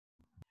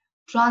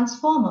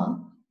Transformer,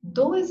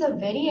 though is a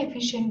very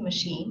efficient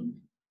machine,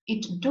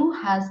 it do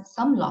has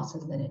some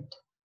losses in it.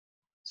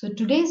 So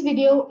today's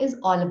video is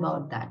all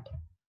about that.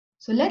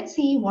 So let's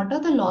see what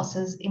are the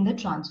losses in the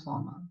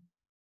transformer.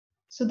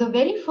 So the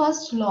very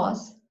first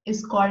loss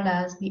is called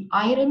as the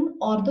iron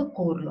or the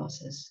core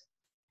losses.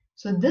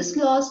 So this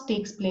loss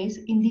takes place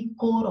in the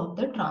core of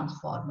the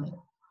transformer.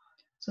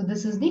 So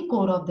this is the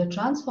core of the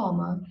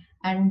transformer,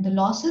 and the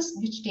losses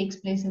which takes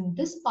place in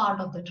this part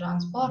of the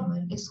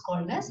transformer is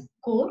called as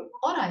core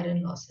or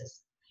iron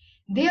losses.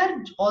 They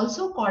are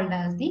also called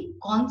as the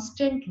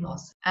constant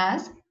loss,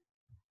 as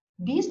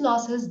these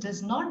losses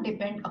does not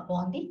depend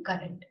upon the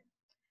current.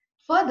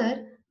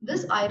 Further,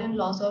 this iron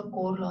loss or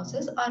core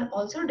losses are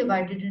also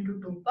divided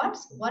into two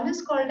parts. One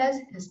is called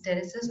as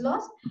hysteresis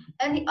loss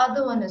and the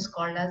other one is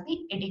called as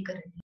the eddy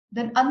current.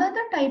 Then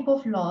another type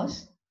of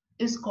loss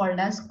is called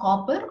as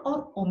copper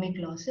or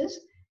ohmic losses.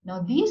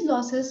 Now these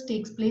losses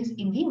takes place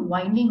in the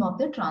winding of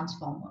the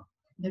transformer.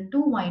 The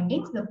two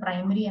windings, the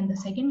primary and the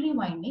secondary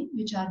winding,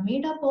 which are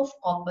made up of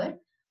copper,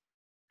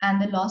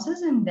 and the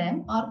losses in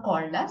them are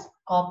called as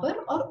copper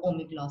or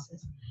ohmic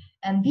losses.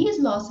 And these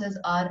losses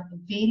are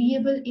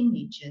variable in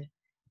nature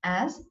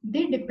as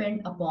they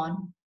depend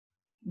upon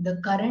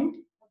the current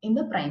in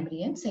the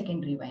primary and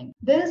secondary winding.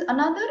 There is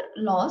another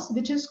loss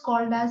which is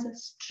called as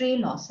stray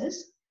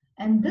losses,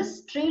 and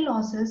this stray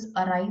losses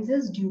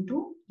arises due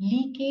to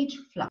leakage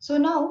flux. So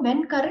now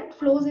when current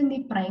flows in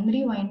the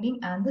primary winding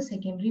and the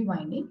secondary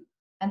winding,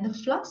 and the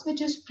flux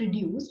which is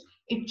produced,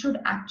 it should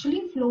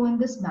actually flow in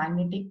this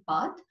magnetic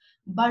path,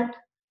 but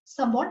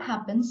what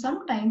happens,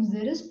 sometimes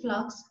there is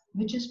flux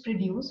which is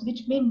produced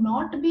which may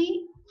not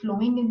be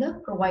flowing in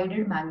the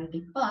provided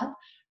magnetic path.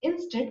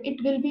 Instead,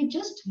 it will be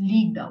just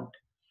leaked out,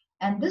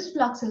 and this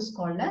flux is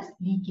called as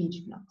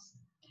leakage flux.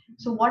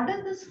 So what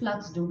does this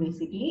flux do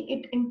basically?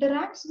 It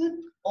interacts with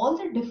all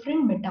the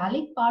different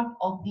metallic part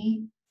of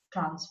the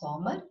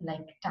transformer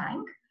like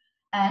tank,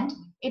 and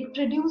it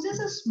produces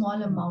a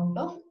small amount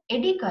of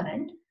eddy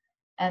current,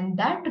 and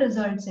that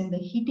results in the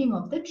heating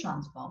of the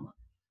transformer.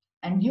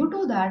 And due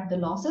to that, the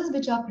losses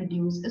which are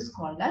produced is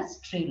called as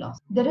stray loss.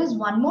 There is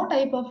one more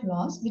type of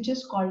loss which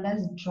is called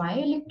as dry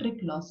electric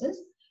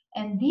losses,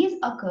 and these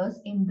occurs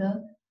in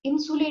the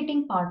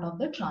insulating part of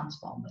the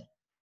transformer,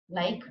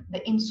 like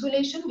the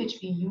insulation which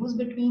we use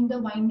between the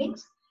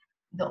windings,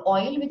 the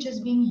oil which is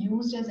being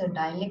used as a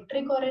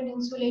dielectric or an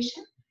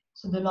insulation.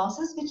 So the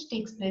losses which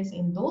takes place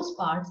in those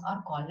parts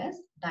are called as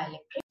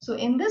dielectric. So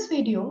in this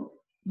video,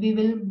 we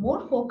will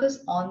more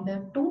focus on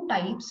the two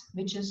types,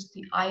 which is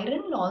the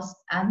iron loss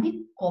and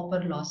the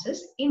copper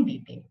losses in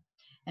detail.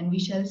 And we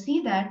shall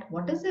see that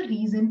what is the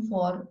reason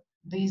for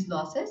these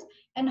losses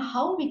and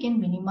how we can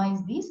minimize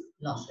these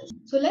losses.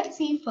 So let's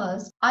see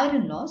first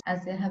iron loss.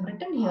 As I have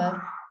written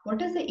here,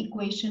 what is the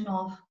equation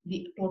of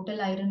the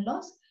total iron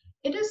loss?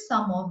 It is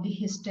sum of the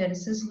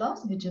hysteresis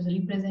loss, which is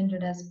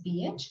represented as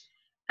PH,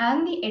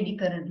 and the eddy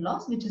current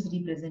loss, which is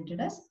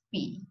represented as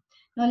P.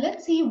 Now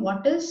let's see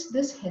what is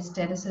this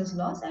hysteresis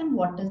loss and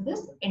what is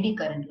this eddy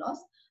current loss,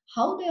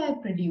 how they are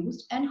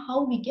produced and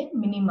how we can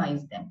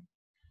minimize them.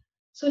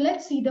 So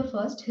let's see the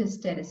first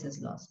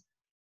hysteresis loss.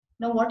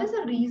 Now what is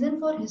the reason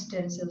for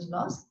hysteresis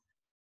loss?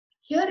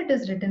 Here it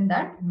is written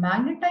that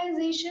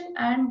magnetization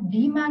and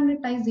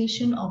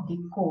demagnetization of the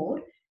core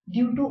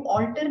due to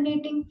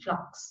alternating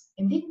flux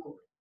in the core.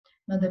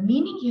 Now the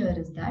meaning here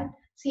is that,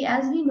 see,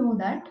 as we know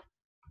that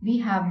we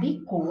have the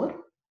core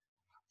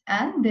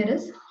and there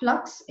is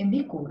flux in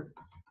the core,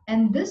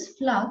 and this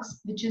flux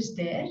which is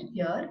there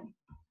here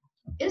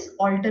is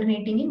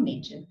alternating in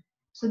nature.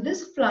 So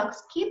this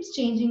flux keeps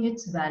changing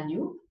its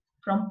value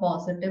from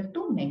positive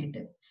to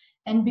negative,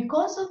 and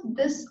because of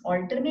this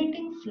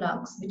alternating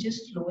flux which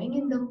is flowing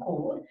in the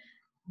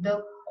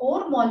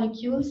core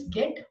molecules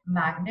get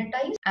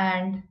magnetized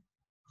and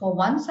for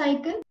one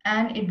cycle,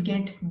 and it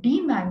get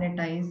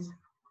demagnetized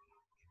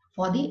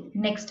for the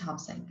next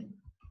half cycle.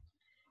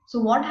 So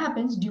what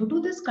happens due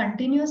to this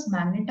continuous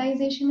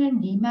magnetization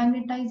and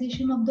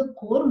demagnetization of the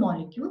core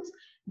molecules,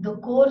 the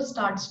core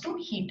starts to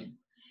heat.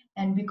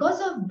 And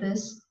because of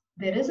this,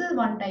 there is a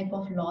one type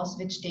of loss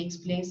which takes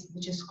place,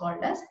 which is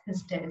called as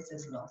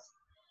hysteresis loss.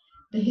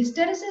 The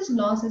hysteresis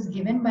loss is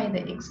given by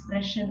the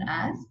expression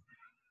as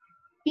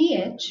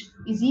pH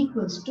is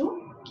equals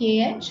to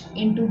KH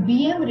into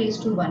Bm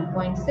raised to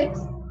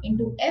 1.6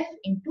 into F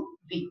into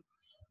V,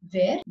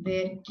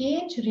 where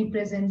KH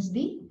represents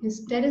the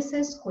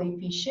hysteresis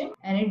coefficient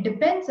and it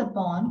depends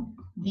upon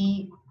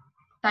the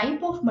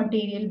type of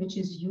material which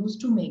is used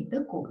to make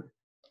the core.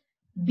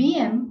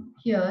 Bm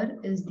here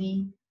is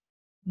the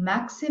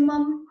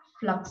maximum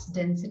flux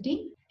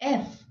density,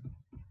 F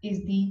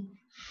is the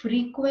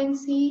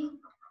frequency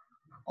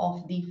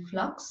of the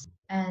flux,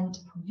 and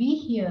V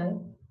here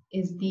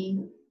is the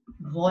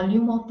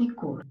volume of the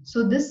core.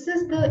 So this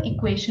is the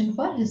equation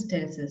for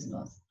hysteresis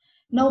loss.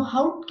 Now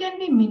how can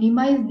we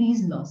minimize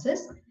these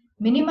losses?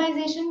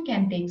 Minimization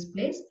can take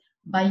place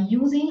by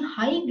using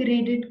high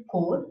graded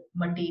core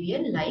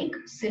material like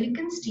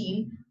silicon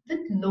steel with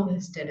low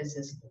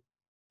hysteresis load.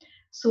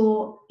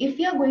 So if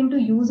you are going to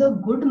use a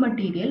good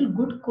material,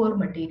 good core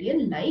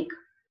material like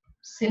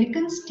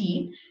silicon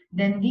steel,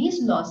 then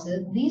these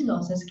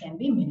losses can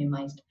be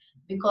minimized,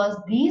 because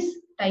these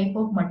type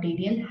of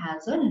material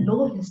has a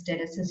low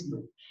hysteresis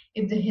loop.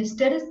 If the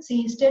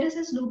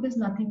hysteresis loop is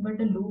nothing but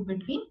a loop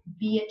between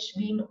BH,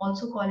 we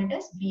also call it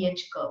as BH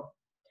curve,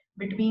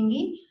 between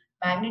the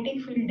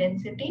magnetic field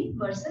density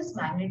versus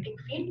magnetic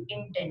field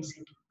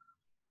intensity.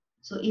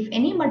 So if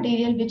any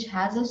material which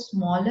has a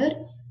smaller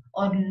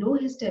or low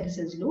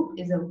hysteresis loop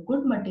is a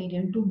good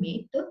material to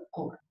make the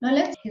core. Now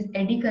let's his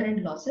eddy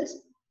current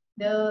losses.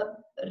 The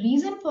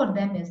reason for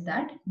them is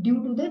that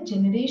due to the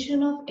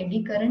generation of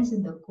eddy currents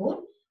in the core,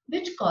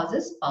 which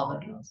causes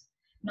power loss.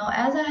 Now,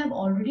 as I have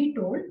already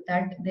told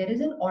that there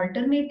is an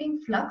alternating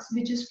flux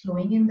which is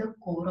flowing in the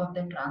core of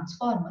the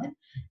transformer.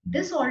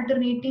 This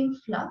alternating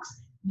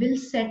flux will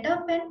set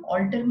up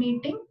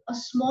a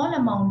small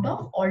amount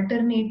of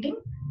alternating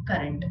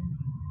current.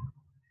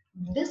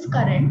 This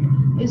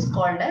current is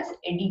called as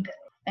eddy current.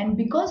 And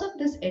because of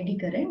this eddy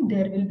current,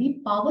 there will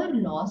be power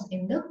loss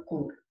in the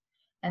core.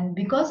 And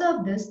because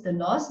of this, the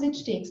loss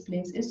which takes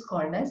place is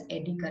called as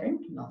eddy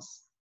current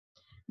loss.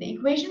 The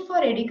equation for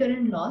eddy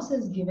current loss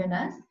is given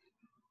as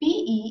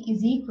PE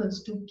is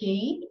equals to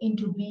KE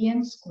into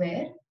Vm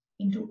square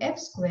into F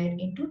square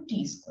into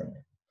T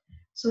square.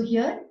 So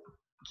here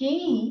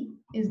KE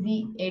is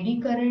the eddy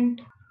current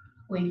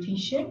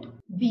coefficient,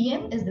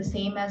 Vm is the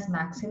same as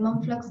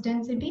maximum flux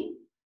density,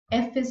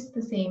 F is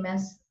the same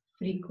as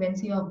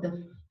frequency of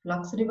the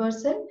flux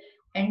reversal,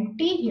 and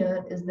T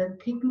here is the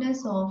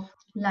thickness of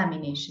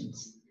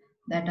laminations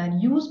that are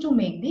used to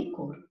make the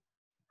core.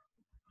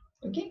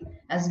 Okay,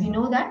 as we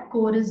know that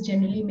core is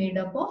generally made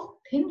up of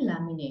thin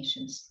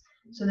laminations.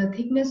 So the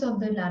thickness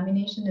of the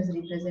lamination is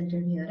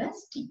represented here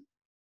as T.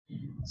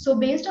 So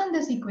based on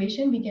this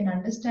equation, we can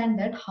understand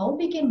that how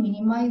we can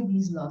minimize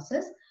these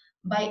losses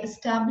by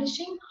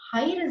establishing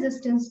high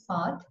resistance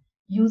path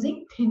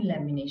using thin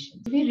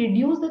lamination. If we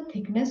reduce the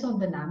thickness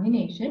of the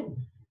lamination,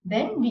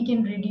 then we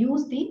can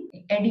reduce the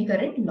eddy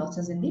current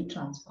losses in the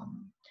transformer.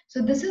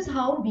 So this is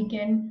how we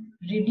can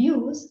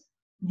reduce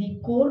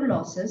the core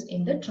losses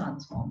in the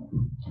transformer.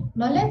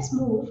 Now let's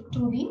move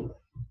to the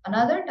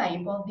another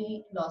type of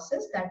the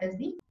losses, that is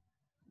the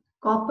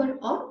copper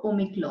or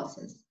ohmic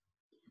losses.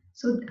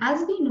 So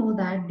as we know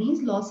that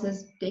these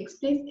losses takes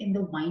place in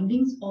the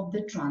windings of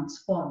the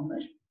transformer,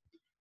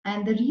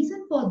 and the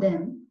reason for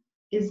them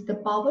is the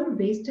power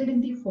wasted in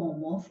the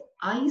form of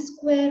I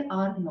square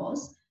R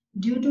loss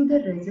due to the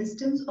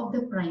resistance of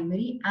the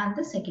primary and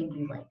the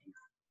secondary windings.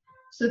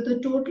 So the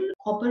total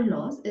copper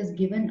loss is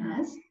given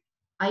as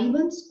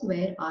I1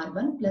 square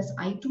R1 plus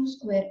I2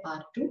 square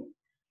R2,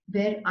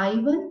 where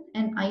I1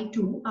 and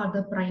I2 are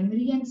the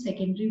primary and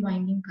secondary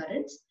winding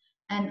currents,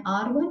 and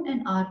R1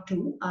 and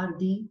R2 are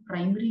the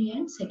primary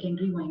and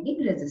secondary winding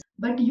resistance.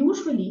 But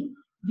usually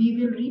we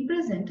will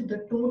represent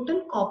the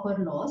total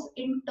copper loss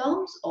in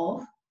terms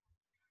of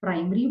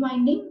primary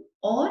winding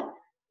or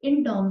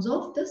in terms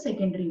of the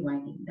secondary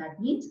winding. That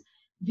means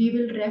we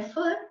will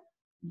refer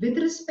with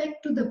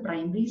respect to the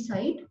primary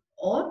side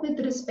or with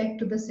respect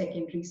to the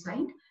secondary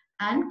side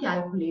and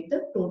calculate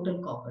the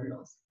total copper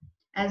loss.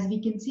 As we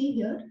can see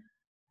here,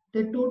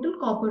 the total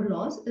copper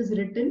loss is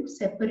written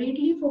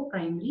separately for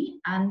primary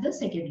and the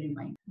secondary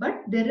winding.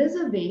 But there is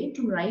a way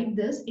to write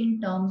this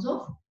in terms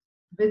of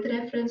with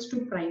reference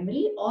to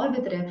primary or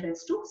with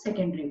reference to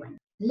secondary winding.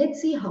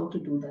 Let's see how to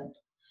do that.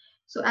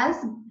 So as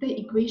the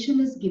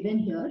equation is given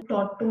here,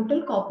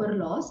 total copper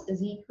loss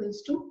is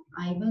equals to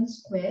I1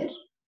 square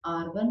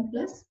R1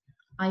 plus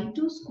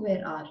I2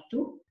 square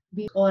R2,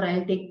 or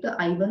I'll take the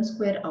I1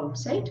 square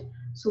outside.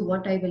 So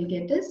what I will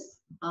get is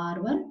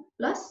R1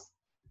 plus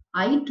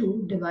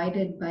I2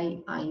 divided by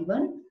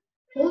I1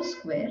 whole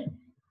square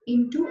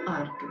into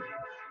R2.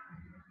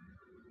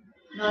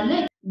 Now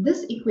next,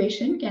 this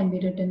equation can be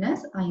written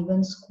as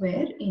I1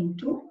 square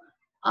into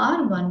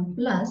R1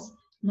 plus,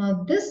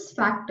 now this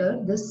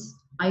factor, this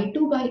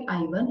I2 by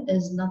I1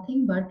 is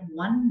nothing but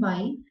 1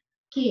 by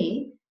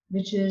K,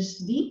 which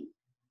is the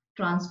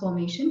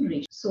transformation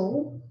ratio.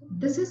 So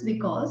this is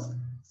because,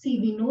 see,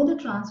 we know the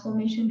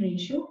transformation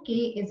ratio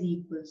K is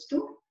equals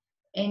to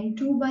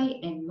N2 by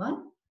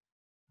N1,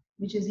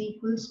 which is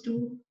equals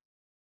to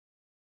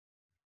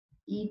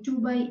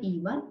E2 by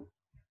E1,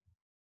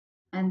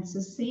 and this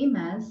is same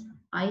as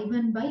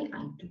I1 by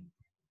I2.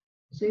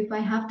 So if I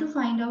have to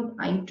find out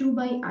I2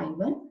 by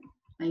I1,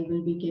 I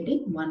will be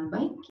getting 1 by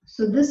K.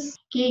 So this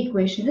K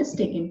equation is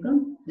taken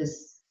from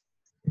this.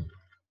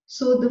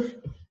 So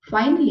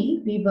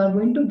finally we were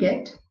going to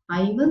get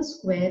I1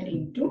 square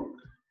into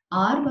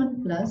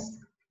R1 plus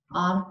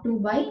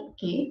R2 by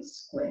K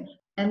square.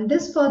 And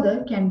this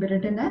further can be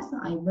written as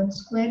I1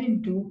 square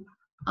into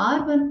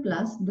R1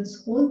 plus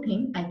this whole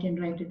thing, I can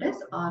write it as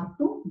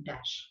R2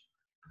 dash.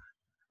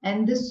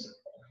 And this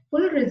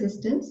full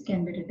resistance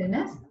can be written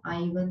as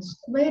I1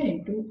 square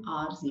into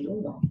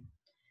R01.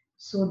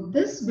 So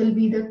this will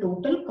be the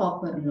total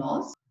copper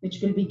loss,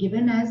 which will be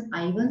given as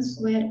I1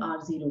 square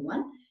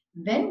R01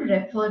 when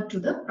referred to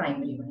the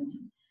primary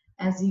winding.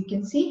 As you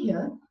can see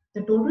here,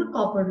 the total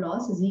copper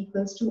loss is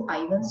equals to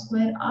I1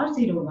 square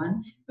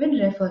R01 when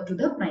referred to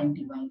the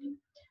primary winding,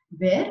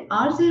 where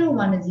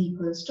R01 is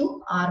equals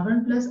to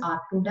R1 plus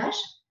R2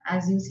 dash,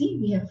 as you see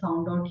we have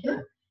found out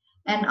here,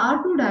 and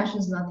R2 dash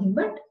is nothing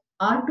but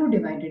R2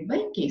 divided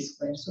by K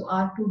square. So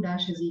R2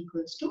 dash is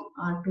equals to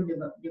R2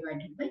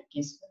 divided by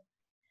K square.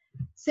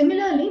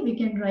 Similarly, we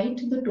can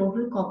write the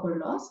total copper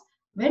loss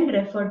when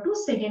referred to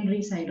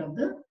secondary side of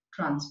the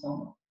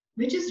transformer,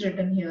 which is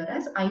written here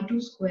as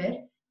I2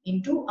 square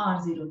into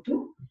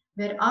R02,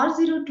 where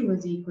R02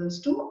 is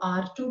equals to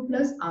R2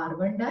 plus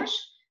R1 dash.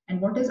 And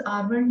what is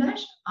R1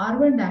 dash?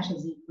 R1 dash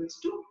is equals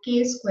to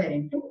K square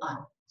into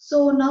R.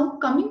 So now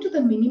coming to the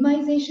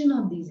minimization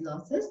of these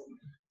losses,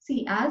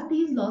 see, as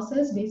these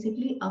losses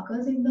basically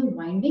occurs in the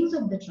windings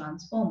of the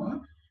transformer,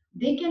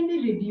 they can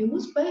be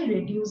reduced by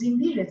reducing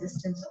the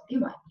resistance of the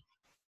winding.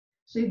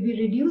 So if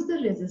we reduce the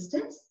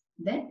resistance,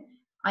 then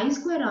I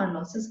square R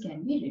losses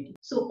can be reduced.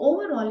 So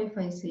overall, if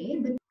I say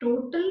the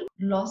total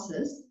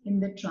losses in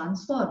the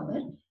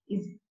transformer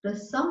is the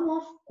sum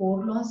of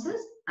core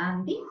losses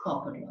and the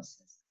copper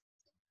losses.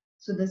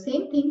 So the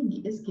same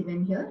thing is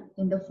given here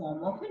in the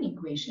form of an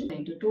equation.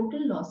 The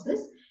total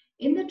losses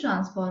in the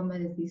transformer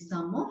is the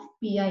sum of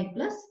Pi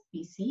plus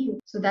PCU.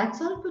 So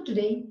that's all for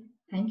today.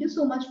 Thank you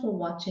so much for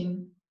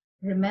watching.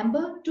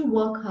 Remember to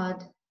work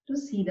hard to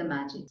see the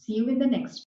magic. See you in the next.